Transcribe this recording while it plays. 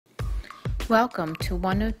Welcome to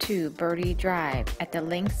 102 Birdie Drive at the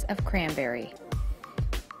links of Cranberry.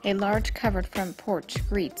 A large covered front porch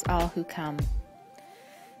greets all who come.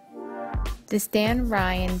 This Dan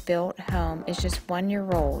Ryan built home is just 1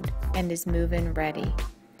 year old and is move-in ready.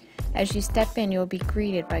 As you step in, you'll be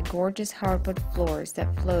greeted by gorgeous hardwood floors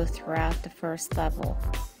that flow throughout the first level.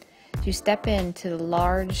 You step into the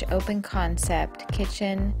large open concept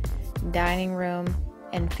kitchen, dining room,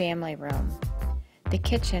 and family room. The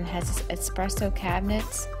kitchen has espresso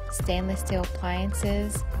cabinets, stainless steel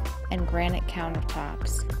appliances, and granite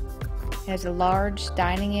countertops. It has a large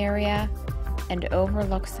dining area and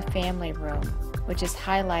overlooks the family room, which is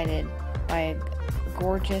highlighted by a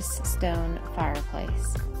gorgeous stone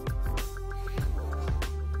fireplace.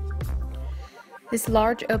 This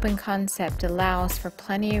large open concept allows for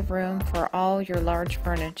plenty of room for all your large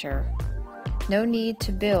furniture. No need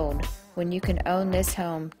to build when you can own this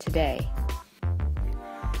home today.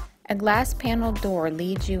 A glass panel door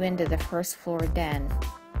leads you into the first floor den.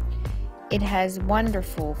 It has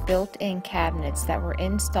wonderful built-in cabinets that were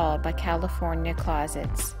installed by California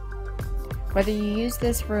Closets. Whether you use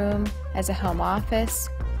this room as a home office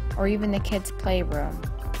or even the kids' playroom,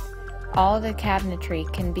 all the cabinetry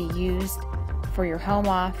can be used for your home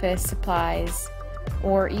office supplies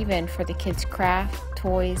or even for the kids' craft,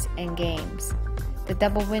 toys, and games. The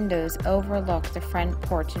double windows overlook the front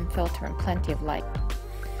porch and filter in plenty of light.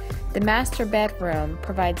 The master bedroom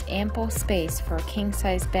provides ample space for a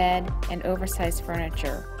king-size bed and oversized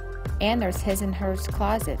furniture. And there's his and hers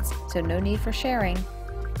closets, so no need for sharing.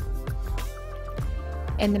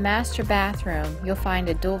 In the master bathroom, you'll find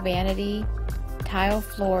a dual vanity, tile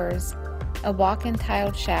floors, a walk-in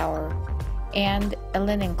tiled shower, and a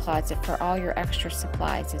linen closet for all your extra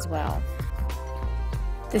supplies as well.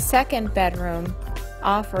 The second bedroom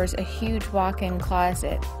offers a huge walk-in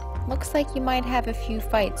closet. Looks like you might have a few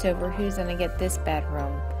fights over who's going to get this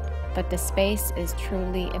bedroom, but the space is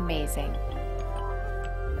truly amazing.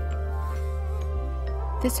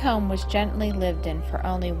 This home was gently lived in for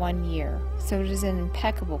only 1 year, so it is in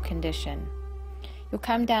impeccable condition. You'll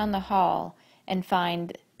come down the hall and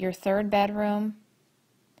find your third bedroom,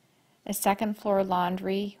 a second floor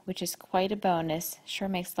laundry, which is quite a bonus, sure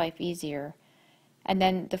makes life easier, and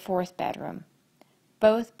then the fourth bedroom.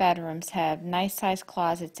 Both bedrooms have nice sized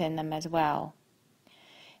closets in them as well.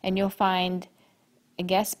 And you'll find a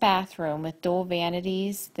guest bathroom with dual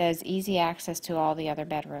vanities that has easy access to all the other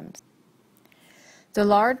bedrooms. The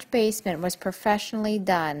large basement was professionally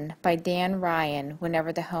done by Dan Ryan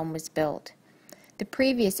whenever the home was built. The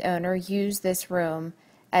previous owner used this room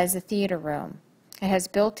as a theater room. It has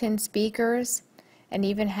built-in speakers and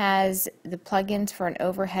even has the plug-ins for an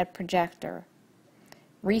overhead projector.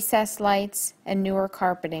 Recessed lights and newer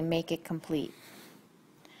carpeting make it complete.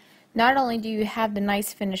 Not only do you have the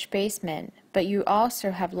nice finished basement, but you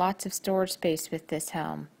also have lots of storage space with this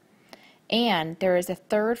home. And there is a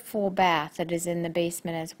third full bath that is in the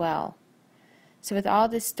basement as well. So with all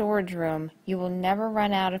this storage room, you will never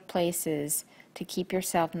run out of places to keep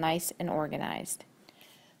yourself nice and organized.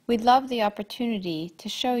 We'd love the opportunity to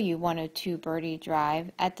show you 102 Birdie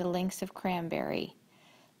Drive at the links of Cranberry.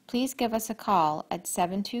 Please give us a call at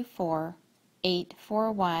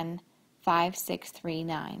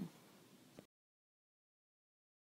 724-841-5639.